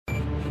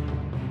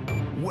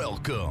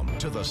Welcome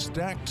to the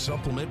Stacked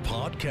Supplement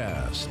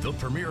Podcast, the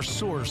premier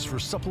source for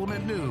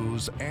supplement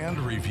news and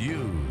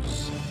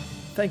reviews.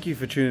 Thank you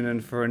for tuning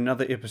in for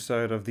another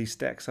episode of the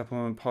Stacked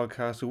Supplement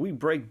Podcast, where we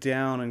break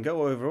down and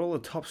go over all the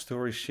top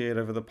stories shared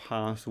over the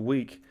past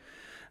week.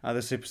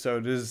 This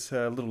episode is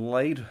a little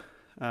late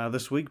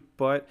this week,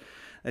 but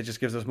it just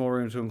gives us more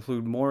room to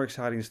include more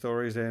exciting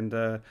stories, and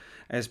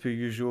as per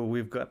usual,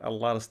 we've got a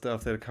lot of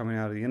stuff that are coming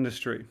out of the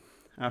industry.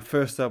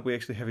 First up, we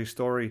actually have a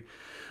story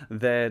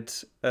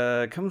that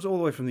comes all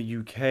the way from the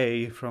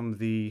UK, from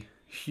the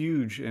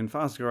huge and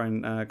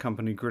fast-growing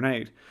company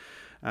Grenade.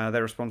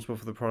 They're responsible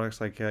for the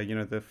products like,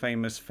 the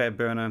famous Fat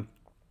Burner,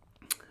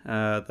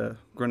 the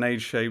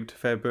grenade-shaped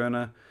Fat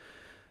Burner,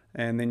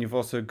 and then you've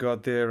also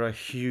got their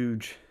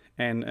huge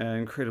and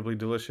incredibly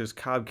delicious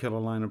Carb Killer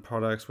line of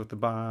products with the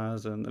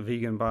bars and the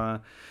vegan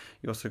bar.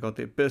 You also got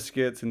their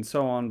biscuits and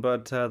so on.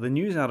 But the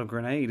news out of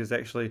Grenade is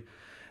actually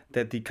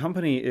that the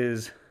company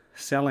is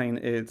selling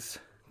its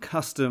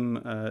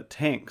custom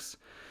tanks.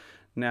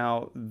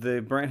 Now, the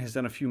brand has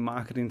done a few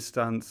marketing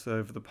stunts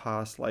over the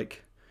past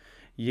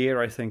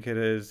year, I think it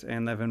is,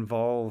 and they've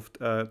involved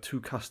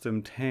two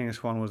custom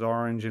tanks. One was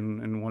orange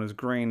and one is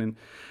green, and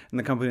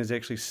the company is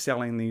actually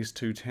selling these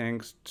two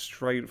tanks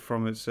straight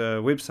from its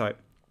website.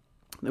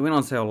 They went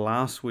on sale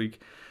last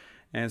week,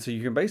 and so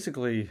you can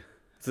basically,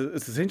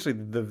 it's essentially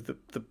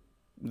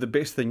the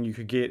best thing you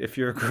could get if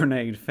you're a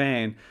Grenade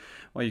fan.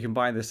 Well, you can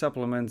buy the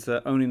supplements,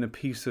 owning a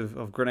piece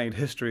of Grenade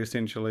history,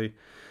 essentially.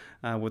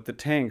 With the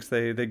tanks,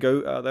 they're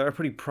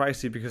pretty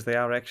pricey because they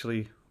are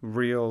actually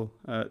real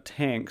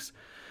tanks.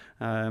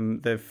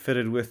 They're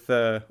fitted with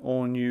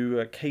all new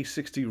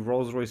K60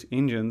 Rolls-Royce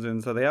engines,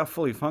 and so they are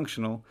fully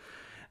functional.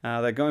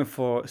 They're going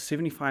for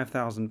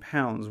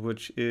 £75,000,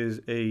 which is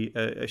a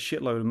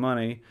shitload of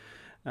money.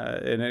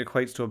 And it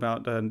equates to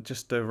about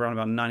just around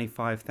about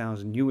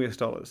 $95,000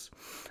 US.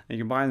 And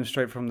you can buy them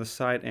straight from the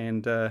site,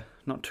 and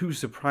not too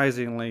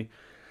surprisingly,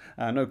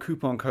 no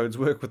coupon codes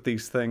work with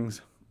these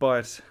things,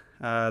 but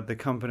the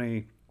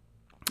company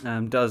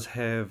does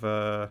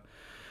have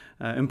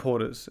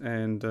importers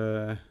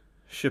and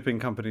shipping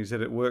companies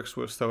that it works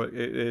with. So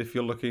if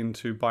you're looking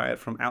to buy it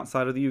from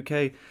outside of the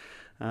UK,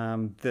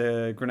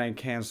 the Grenade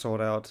can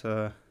sort out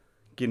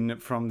getting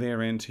it from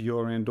their end to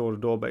your end, door to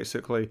door,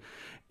 basically,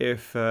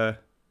 if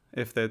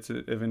that's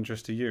of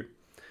interest to you.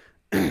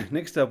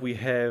 Next up, we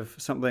have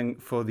something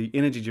for the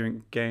energy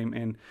drink game,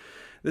 and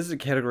this is a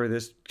category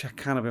that's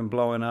kind of been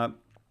blowing up,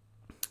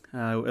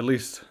 at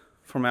least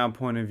from our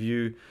point of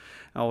view.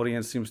 Our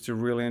audience seems to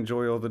really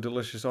enjoy all the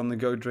delicious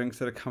on-the-go drinks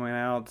that are coming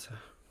out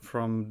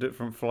from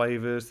different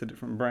flavors, to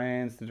different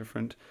brands, to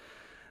different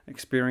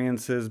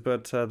experiences.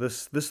 But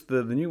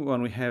the new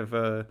one we have,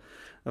 that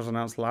was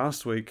announced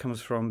last week,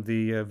 comes from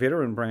the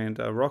veteran brand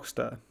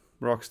Rockstar.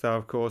 Rockstar,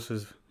 of course,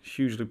 is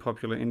hugely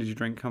popular energy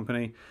drink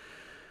company,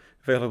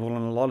 available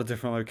in a lot of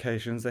different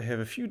locations. They have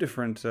a few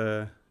different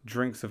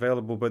drinks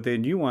available, but their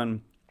new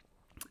one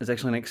is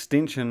actually an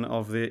extension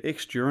of their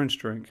X-Durance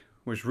drink,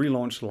 which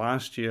relaunched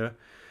last year.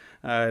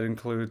 It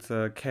includes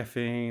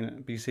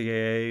caffeine,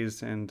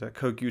 BCAAs, and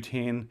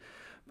CoQ10,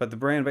 but the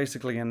brand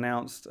basically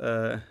announced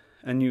a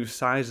new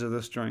size of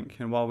this drink,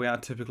 and while we are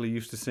typically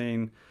used to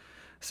seeing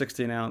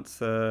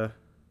 16-ounce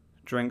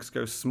drinks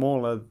go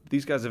smaller,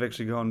 these guys have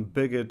actually gone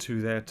bigger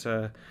to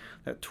that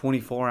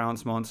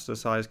 24-ounce monster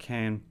size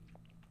can.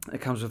 It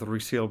comes with a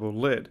resealable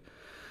lid,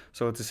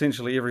 so it's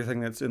essentially everything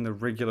that's in the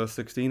regular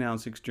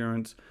 16-ounce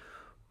X-Durance,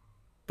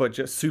 but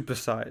just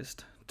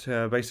supersized.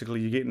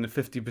 Basically, you're getting a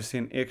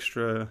 50%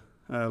 extra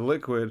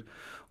liquid,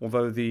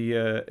 although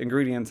the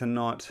ingredients are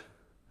not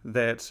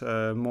that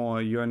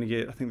more. You only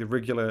get, I think the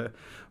regular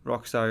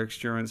Rockstar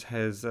X-Durance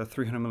has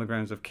 300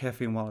 milligrams of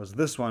caffeine, while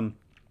this one,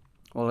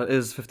 while it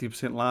is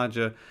 50%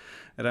 larger,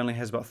 it only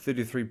has about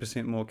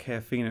 33% more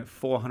caffeine at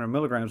 400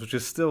 milligrams, which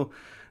is still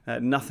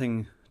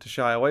nothing to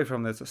shy away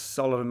from. That's a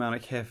solid amount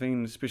of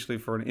caffeine, especially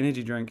for an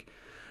energy drink.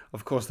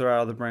 Of course, there are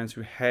other brands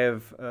who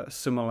have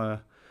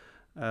similar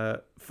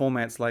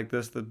formats like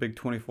this, the big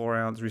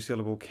 24-ounce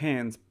resealable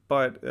cans,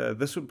 but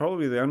this would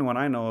probably be the only one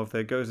I know of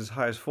that goes as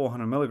high as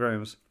 400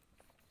 milligrams.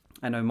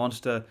 I know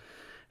Monster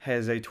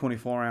has a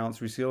 24-ounce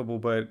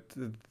resealable, but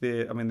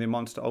their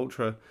Monster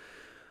Ultra,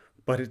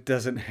 but it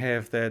doesn't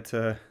have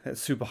that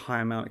super high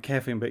amount of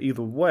caffeine. But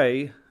either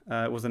way,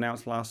 it was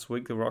announced last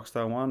week, the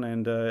Rockstar one,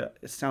 and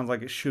it sounds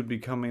like it should be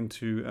coming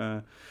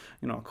to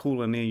a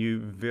cooler near you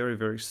very,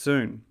 very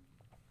soon.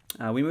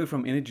 We move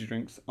from energy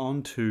drinks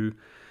on to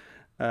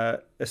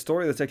a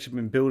story that's actually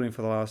been building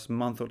for the last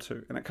month or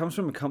two, and it comes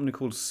from a company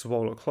called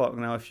Swole O'Clock.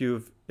 Now, if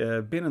you've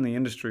been in the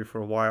industry for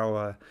a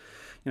while,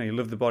 you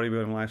live the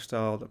bodybuilding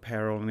lifestyle, the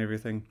apparel and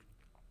everything,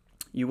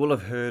 you will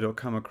have heard or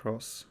come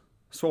across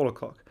Swole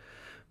O'Clock.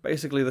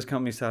 Basically, this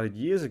company started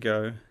years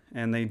ago,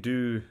 and they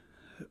do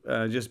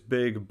just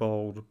big,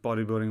 bold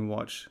bodybuilding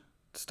watch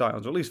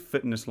styles, or at least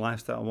fitness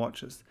lifestyle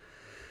watches.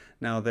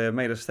 Now, they're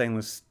made of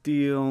stainless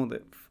steel,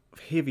 they're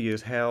heavy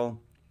as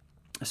hell,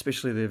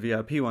 especially their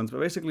VIP ones.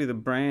 But basically, the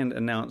brand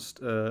announced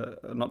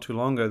not too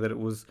long ago that it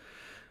was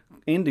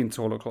ending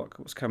Swole O'Clock.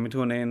 It was coming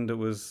to an end. It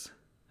was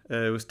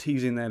It was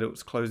teasing that it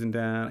was closing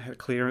down, it had a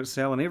clearance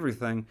sale and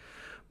everything,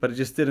 but it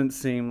just didn't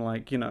seem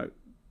like,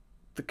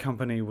 the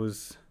company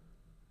was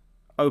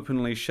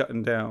openly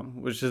shutting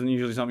down, which isn't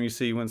usually something you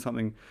see when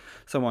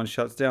someone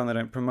shuts down. They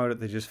don't promote it,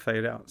 they just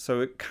fade out.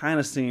 So it kind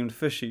of seemed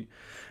fishy.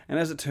 And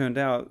as it turned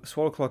out,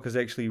 Swallow Clock is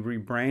actually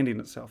rebranding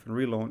itself and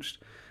relaunched.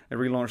 It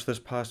relaunched this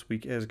past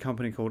week as a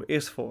company called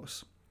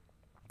S-Force.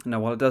 Now,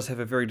 while it does have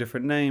a very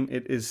different name,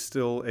 it is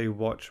still a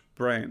watch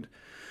brand.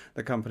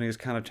 The company has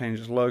kind of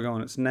changed its logo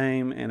and its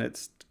name, and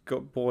it's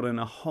got brought in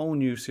a whole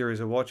new series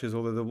of watches,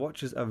 although the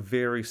watches are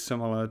very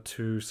similar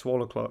to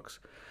Swallow Clocks.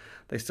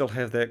 They still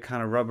have that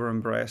kind of rubber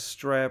and brass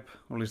strap,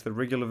 or at least the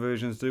regular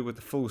versions do, with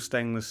the full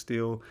stainless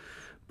steel,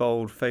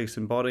 bold face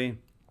and body.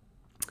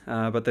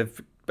 But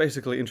they've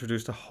basically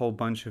introduced a whole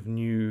bunch of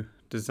new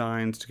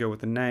designs to go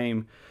with the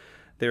name.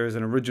 There is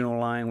an original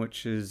line,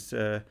 which is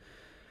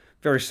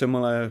very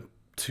similar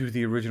to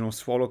the original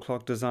Swallow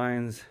Clock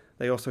designs.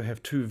 They also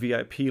have 2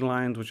 VIP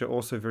lines, which are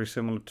also very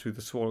similar to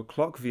the Swallow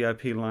Clock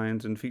VIP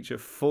lines and feature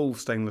full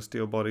stainless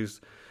steel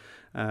bodies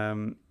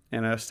and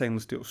a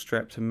stainless steel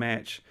strap to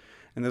match.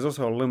 And there's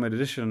also a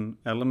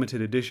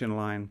limited edition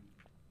line,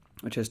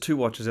 which has 2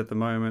 watches at the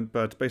moment,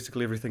 but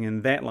basically everything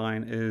in that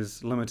line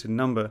is limited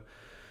number,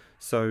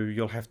 so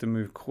you'll have to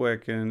move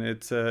quick. And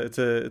it's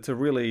a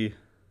really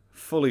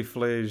fully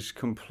fledged,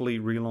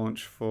 complete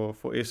relaunch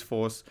for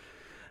S-Force.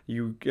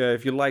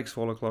 If you like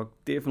Swallow Clock,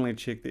 definitely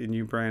check the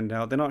new brand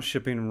out. They're not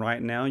shipping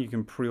right now. You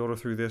can pre-order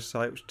through their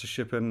site to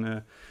ship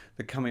in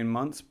the coming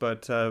months.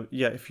 But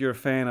if you're a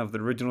fan of the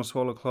original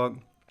Swallow Clock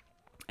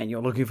and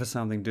you're looking for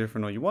something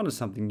different or you wanted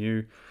something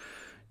new,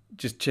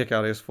 just check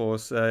out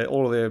S-Force.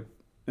 All of their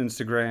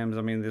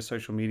Instagrams, their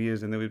social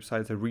medias and their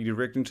websites are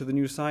redirecting to the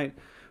new site.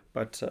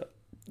 But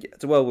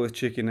it's well worth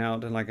checking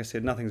out. And like I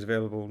said, nothing's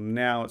available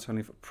now. It's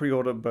only for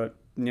pre-order, but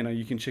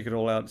you can check it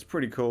all out. It's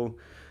pretty cool.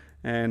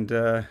 And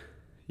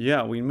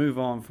we move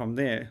on from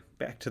there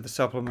back to the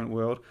supplement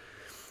world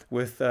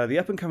with the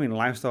up-and-coming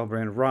lifestyle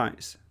brand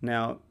Rise.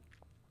 Now,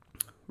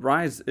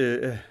 Rise,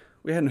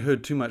 we hadn't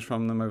heard too much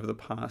from them over the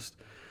past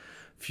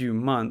few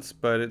months,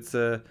 but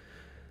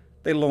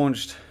they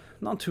launched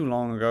not too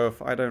long ago.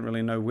 I don't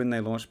really know when they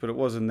launched, but it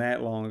wasn't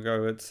that long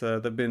ago.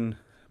 They've been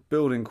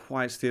building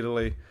quite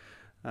steadily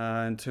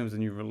in terms of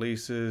new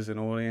releases and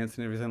audience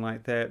and everything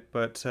like that.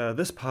 But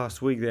this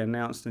past week, they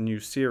announced a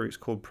new series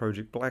called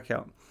Project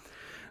Blackout.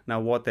 Now,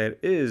 what that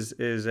is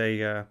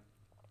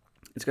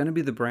it's going to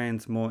be the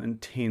brand's more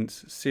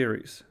intense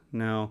series.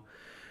 Now,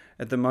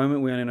 at the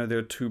moment, we only know there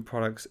are 2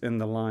 products in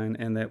the line,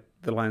 and that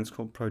the line's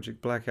called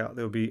Project Blackout.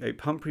 There will be a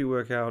pump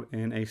pre-workout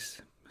and a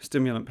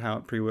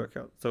stimulant-powered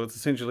pre-workout. So it's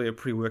essentially a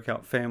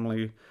pre-workout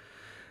family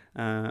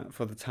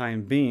for the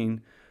time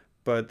being.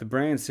 But the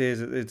brand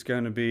says it's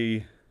going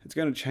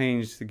to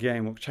change the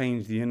game or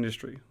change the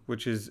industry,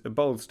 which is a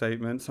bold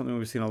statement, something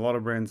we've seen a lot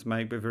of brands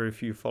make, but very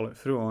few follow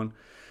through on.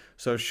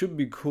 So it should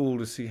be cool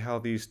to see how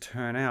these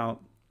turn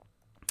out.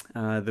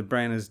 The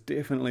brand is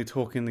definitely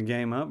talking the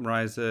game up.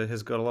 Rise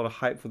has got a lot of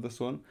hype for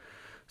this one.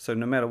 So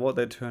no matter what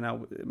they turn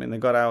out, they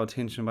got our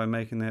attention by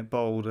making that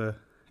bold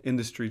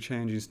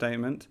industry-changing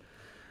statement.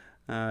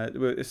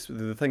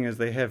 The thing is,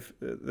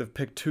 they've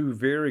picked 2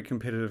 very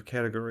competitive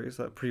categories,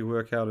 like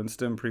pre-workout and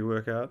stim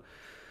pre-workout.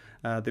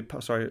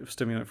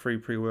 Stimulant-free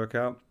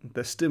pre-workout.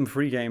 The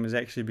stim-free game has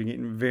actually been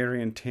getting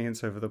very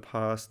intense over the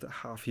past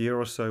half year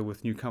or so,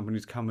 with new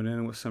companies coming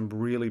in with some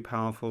really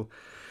powerful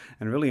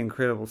and really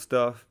incredible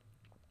stuff.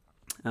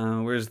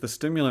 Whereas the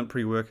stimulant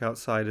pre-workout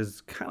side is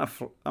kind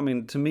of,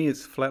 to me,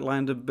 it's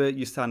flatlined a bit.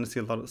 You're starting to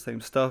see a lot of the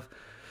same stuff.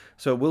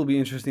 So it will be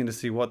interesting to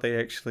see what they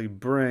actually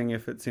bring,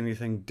 if it's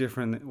anything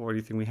different or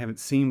anything we haven't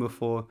seen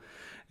before.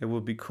 It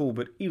would be cool.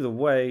 But either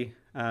way,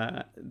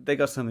 they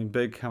got something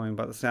big coming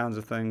by the sounds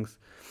of things.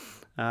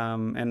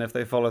 And if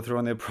they follow through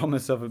on their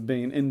promise of it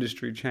being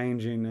industry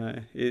changing,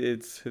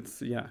 it's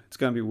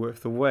going to be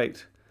worth the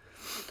wait.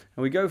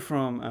 And we go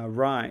from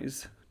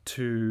Rise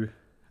to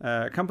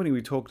a company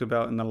we talked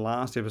about in the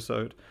last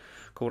episode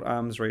called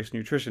Arms Race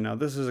Nutrition. Now,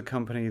 this is a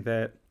company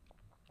that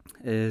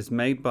is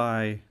made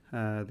by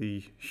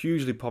the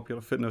hugely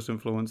popular fitness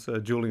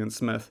influencer Julian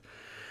Smith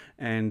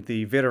and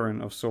the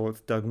veteran of sorts,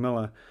 Doug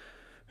Miller,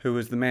 who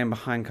is the man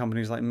behind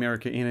companies like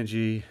America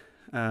Energy,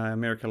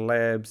 America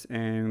Labs,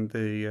 and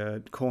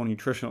the Core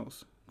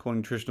Nutritionals. Core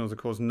Nutritionals, of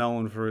course,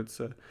 known for its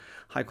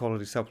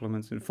high-quality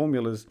supplements and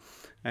formulas.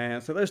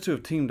 And so those 2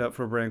 have teamed up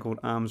for a brand called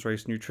Arms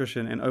Race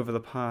Nutrition, and over the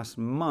past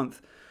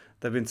month,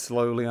 they've been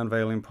slowly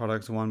unveiling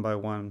products one by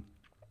one.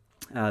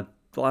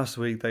 Last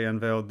week, they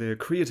unveiled their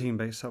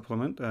creatine-based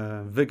supplement,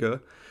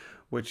 Vigor,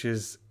 which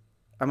is,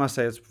 I must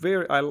say,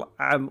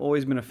 I've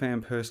always been a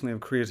fan personally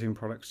of creatine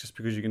products, just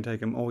because you can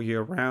take them all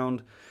year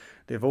round.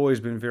 They've always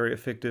been very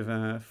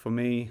effective for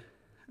me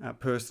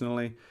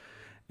personally.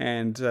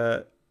 And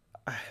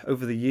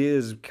over the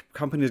years,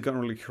 companies have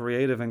gotten really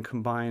creative and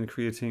combined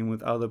creatine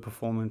with other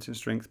performance and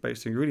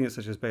strength-based ingredients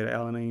such as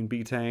beta-alanine,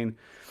 betaine.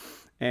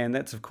 And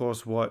that's, of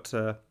course, what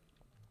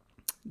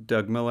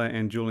Doug Miller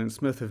and Julian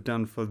Smith have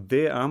done for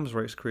their Arms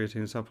Race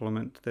creatine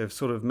supplement. They've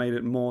sort of made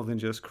it more than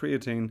just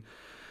creatine.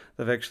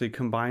 they've actually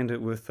combined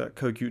it with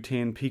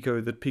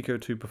CoQ10, the Pico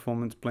 2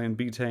 Performance Blend,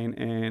 betaine,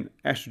 and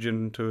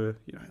estrogen to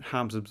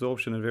enhance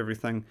absorption of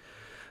everything.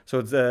 So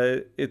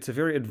it's a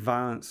very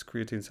advanced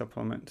creatine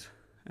supplement,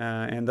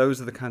 and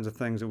those are the kinds of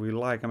things that we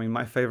like. I mean,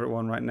 my favorite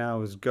one right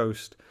now is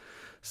Ghost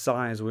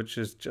Size, which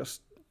is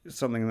just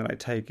something that I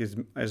take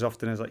as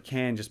often as I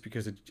can, just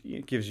because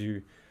it gives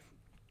you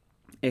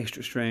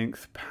extra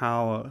strength,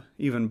 power,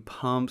 even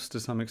pumps to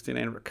some extent,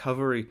 and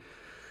recovery.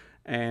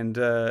 And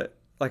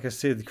like I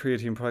said, the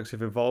creatine products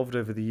have evolved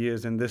over the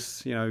years, and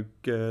this,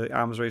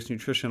 Arms Race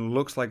Nutrition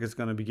looks like it's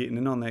going to be getting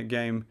in on that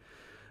game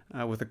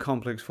with a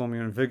complex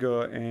formula and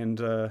vigor.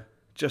 And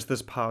just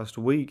this past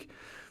week,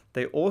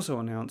 they also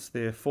announced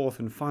their fourth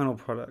and final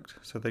product.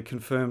 So they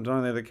confirmed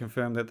that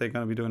they're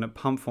going to be doing a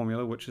pump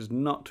formula, which is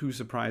not too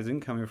surprising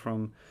coming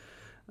from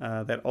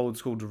that old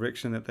school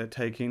direction that they're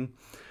taking.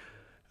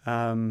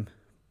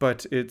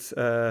 But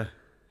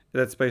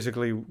that's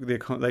basically,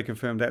 they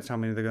confirmed that's how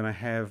many they're going to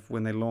have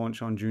when they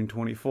launch on June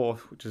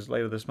 24th, which is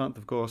later this month,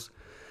 of course.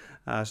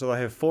 So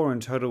they have 4 in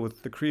total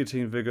with the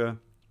creatine vigor,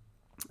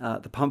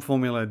 the pump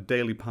formula,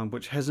 daily pump,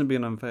 which hasn't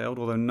been unveiled,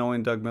 although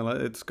knowing Doug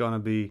Miller, it's going to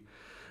be,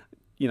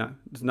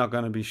 it's not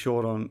going to be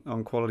short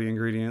on quality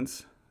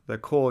ingredients. The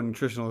core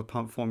nutritional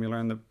pump formula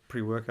and the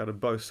pre-workout are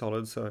both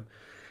solid, so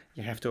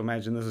you have to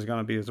imagine this is going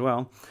to be as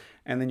well.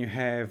 And then you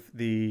have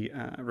the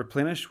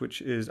Replenish,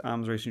 which is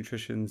Arms Race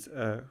Nutrition's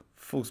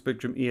full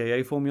spectrum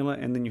EAA formula.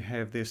 And then you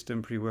have their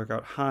Stim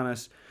pre-workout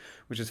harness,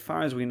 which as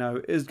far as we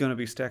know is going to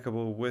be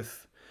stackable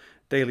with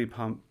daily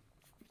pump.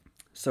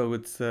 So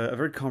it's a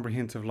very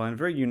comprehensive line,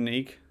 very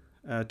unique.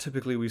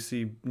 Typically we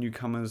see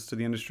newcomers to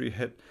the industry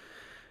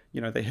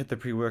they hit the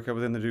pre-workout,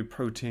 but then they do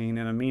protein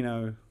and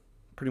amino,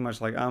 pretty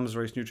much like Arms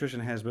Race Nutrition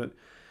has, but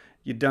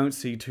you don't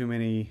see too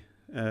many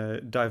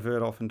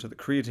divert off into the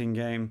creatine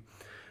game.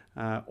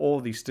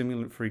 Or the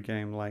stimulant-free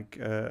game like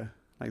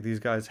these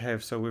guys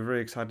have. So we're very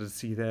excited to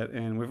see that,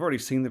 and we've already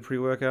seen the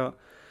pre-workout.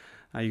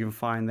 You can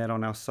find that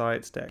on our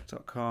site,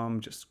 stack.com.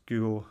 Just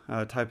Google,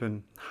 type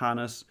in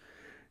harness.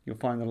 You'll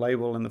find the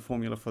label and the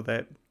formula for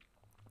that.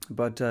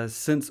 But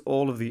since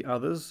all of the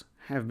others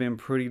have been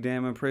pretty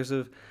damn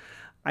impressive,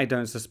 I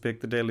don't suspect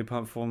the daily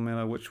pump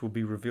formula, which will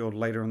be revealed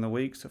later in the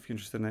week. So if you're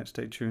interested in that,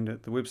 stay tuned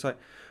at the website.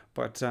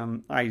 But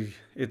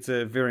it's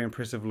a very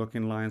impressive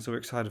looking line, so we're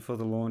excited for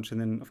the launch, and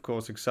then of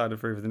course excited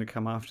for everything to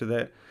come after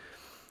that.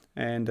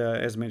 And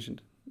as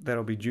mentioned,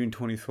 that'll be June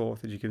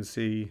 24th that you can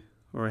see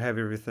or have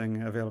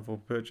everything available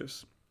for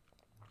purchase.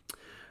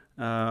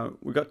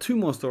 We've got 2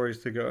 more stories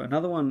to go.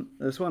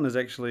 This one is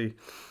actually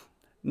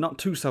not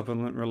too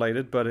supplement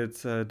related, but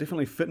it's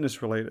definitely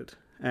fitness related,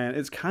 and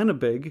it's kind of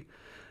big,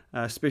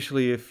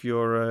 especially if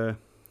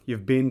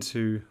you've been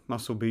to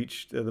Muscle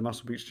Beach, the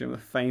Muscle Beach Gym, the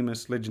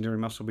famous, legendary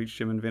Muscle Beach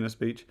Gym in Venice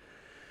Beach.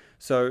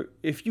 So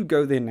if you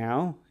go there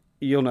now,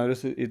 you'll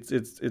notice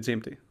it's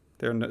empty.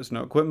 There's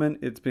no equipment.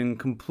 It's been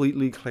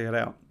completely cleared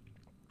out.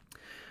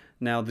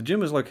 Now, the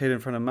gym is located in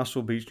front of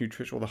Muscle Beach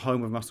Nutrition, or the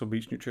home of Muscle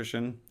Beach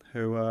Nutrition,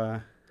 who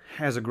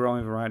has a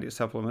growing variety of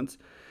supplements.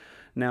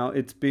 Now,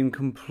 it's been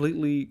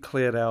completely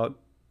cleared out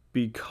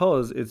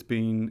because it's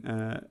been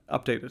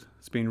updated.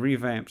 It's been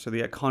revamped. So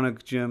the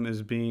iconic gym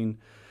is getting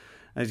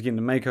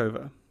a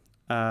makeover.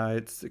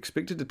 It's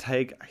expected to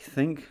take, I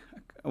think,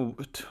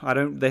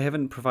 they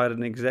haven't provided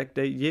an exact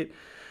date yet,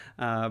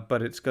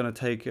 but it's going to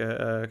take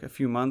a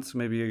few months,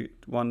 maybe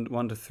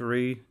one to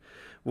 3.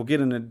 We'll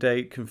get a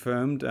date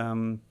confirmed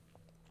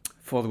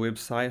for the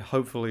website,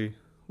 hopefully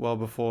well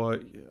before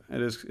it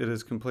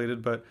is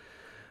completed. But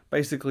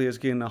basically, it's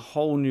getting a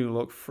whole new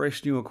look,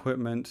 fresh new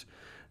equipment.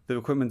 The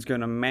equipment's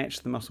going to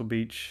match the Muscle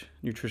Beach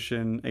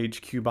Nutrition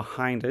HQ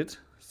behind it.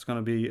 It's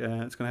going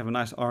to have a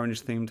nice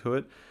orange theme to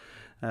it.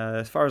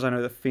 As far as I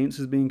know, the fence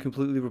is being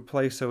completely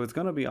replaced, so it's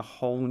going to be a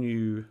whole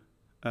new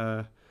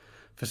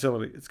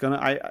facility.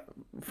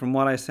 From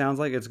what it sounds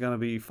like, it's going to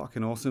be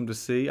fucking awesome to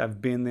see.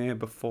 I've been there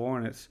before,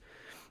 and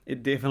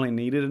it definitely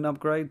needed an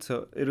upgrade.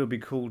 So it'll be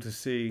cool to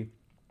see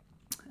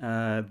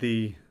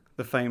the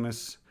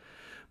famous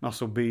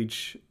Muscle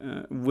Beach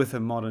with a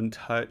modern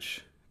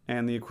touch,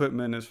 and the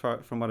equipment,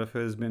 from what I've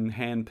heard, has been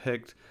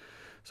hand-picked.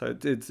 So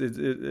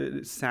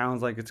it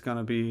sounds like it's going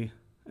to be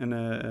in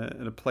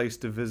a place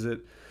to visit,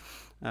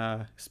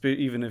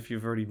 even if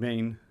you've already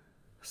been.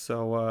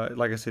 So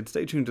like I said,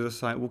 stay tuned to the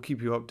site. We'll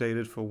keep you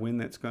updated for when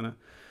that's going to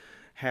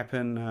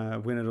happen,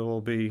 when it'll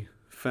all be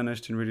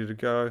finished and ready to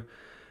go.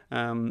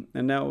 And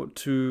now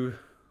to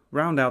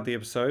round out the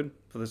episode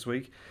for this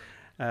week,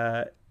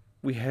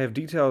 we have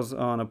details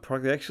on a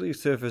product that actually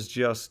surfaced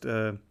just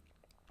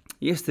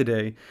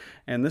yesterday,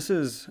 and this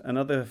is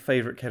another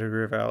favorite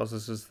category of ours.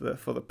 This is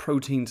for the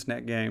protein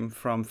snack game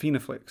from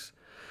Phenaflex.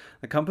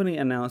 The company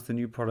announced a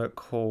new product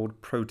called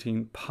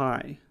Protein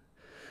Pie.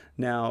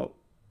 Now,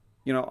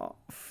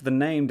 the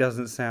name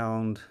doesn't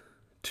sound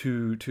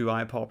too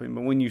eye-popping,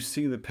 but when you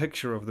see the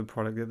picture of the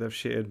product that they've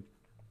shared,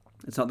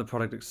 it's not the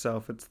product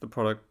itself, it's the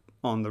product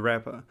on the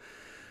wrapper.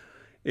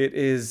 It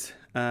is,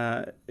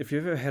 if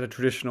you've ever had a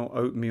traditional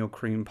oatmeal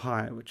cream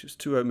pie, which is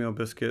 2 oatmeal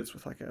biscuits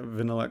with like a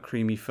vanilla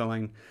creamy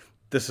filling,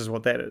 this is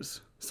what that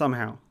is.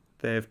 Somehow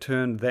they've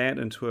turned that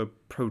into a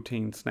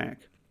protein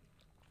snack.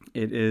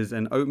 It is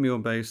an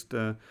oatmeal-based,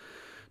 2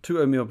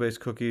 oatmeal-based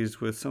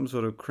cookies with some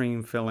sort of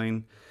cream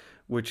filling,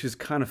 which is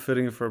kind of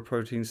fitting for a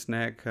protein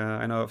snack.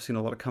 I know I've seen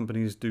a lot of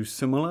companies do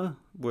similar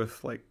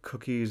with like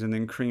cookies and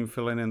then cream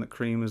filling, and the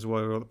cream is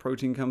where all the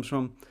protein comes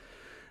from.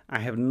 I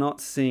have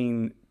not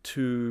seen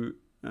 2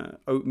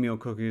 oatmeal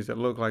cookies that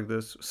look like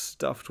this,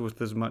 stuffed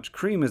with as much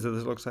cream as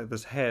this looks like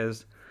this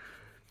has,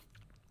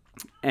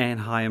 and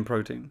high in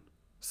protein.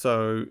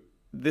 So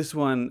this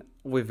one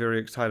we're very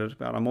excited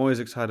about. I'm always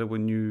excited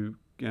when new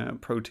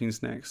protein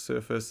snacks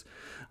surface.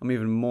 I'm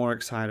even more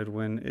excited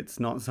when it's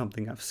not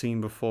something I've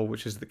seen before,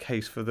 which is the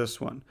case for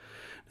this one.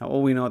 Now,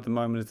 all we know at the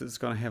moment is that it's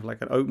going to have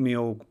like an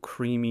oatmeal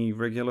creamy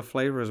regular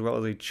flavor as well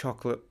as a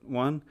chocolate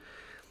one,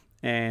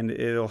 and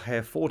it'll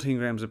have 14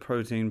 grams of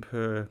protein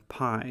per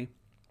pie.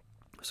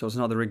 So it's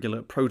not the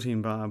regular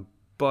protein bar,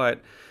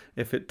 but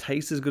if it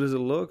tastes as good as it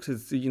looks,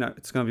 it's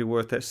going to be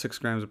worth that 6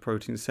 grams of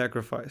protein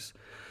sacrifice.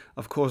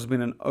 Of course,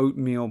 being an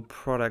oatmeal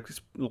product, it's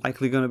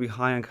likely going to be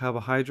high in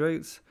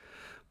carbohydrates.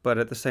 But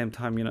at the same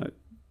time,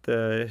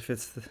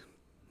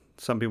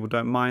 some people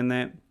don't mind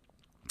that.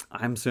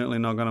 I'm certainly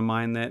not going to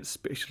mind that,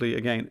 especially,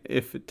 again,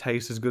 if it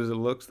tastes as good as it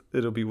looks,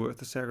 it'll be worth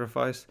the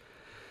sacrifice.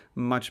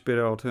 Much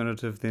better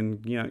alternative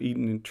than,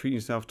 eating and treating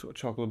yourself to a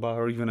chocolate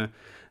bar or even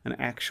an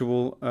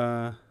actual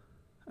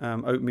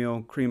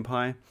oatmeal cream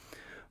pie.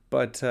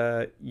 But,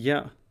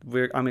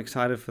 I'm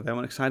excited for that.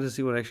 I'm excited to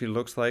see what it actually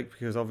looks like,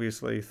 because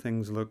obviously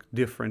things look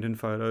different in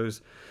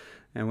photos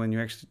and when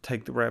you actually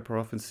take the wrapper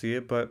off and see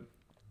it. But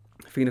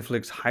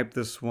Phenaflix hyped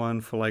this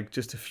one for like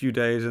just a few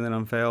days and then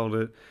unveiled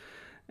it,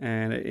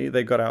 and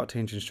they got our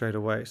attention straight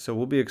away. So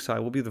we'll be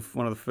excited. We'll be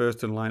one of the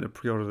first in line to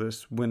pre-order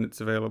this when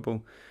it's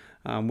available.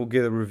 We'll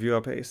get a review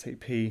up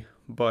ASAP.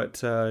 But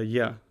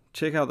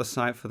check out the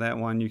site for that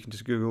one. You can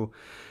just Google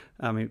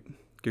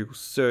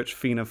search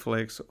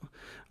Phenaflix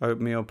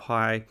oatmeal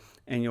pie,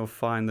 and you'll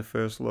find the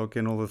first look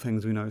and all the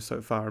things we know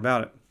so far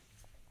about it.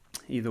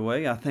 Either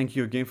way, I thank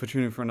you again for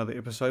tuning in for another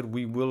episode.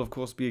 We will, of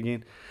course, be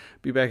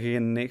back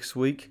again next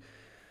week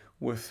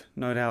with,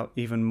 no doubt,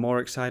 even more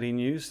exciting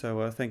news.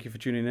 So thank you for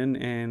tuning in,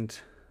 and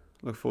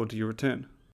look forward to your return.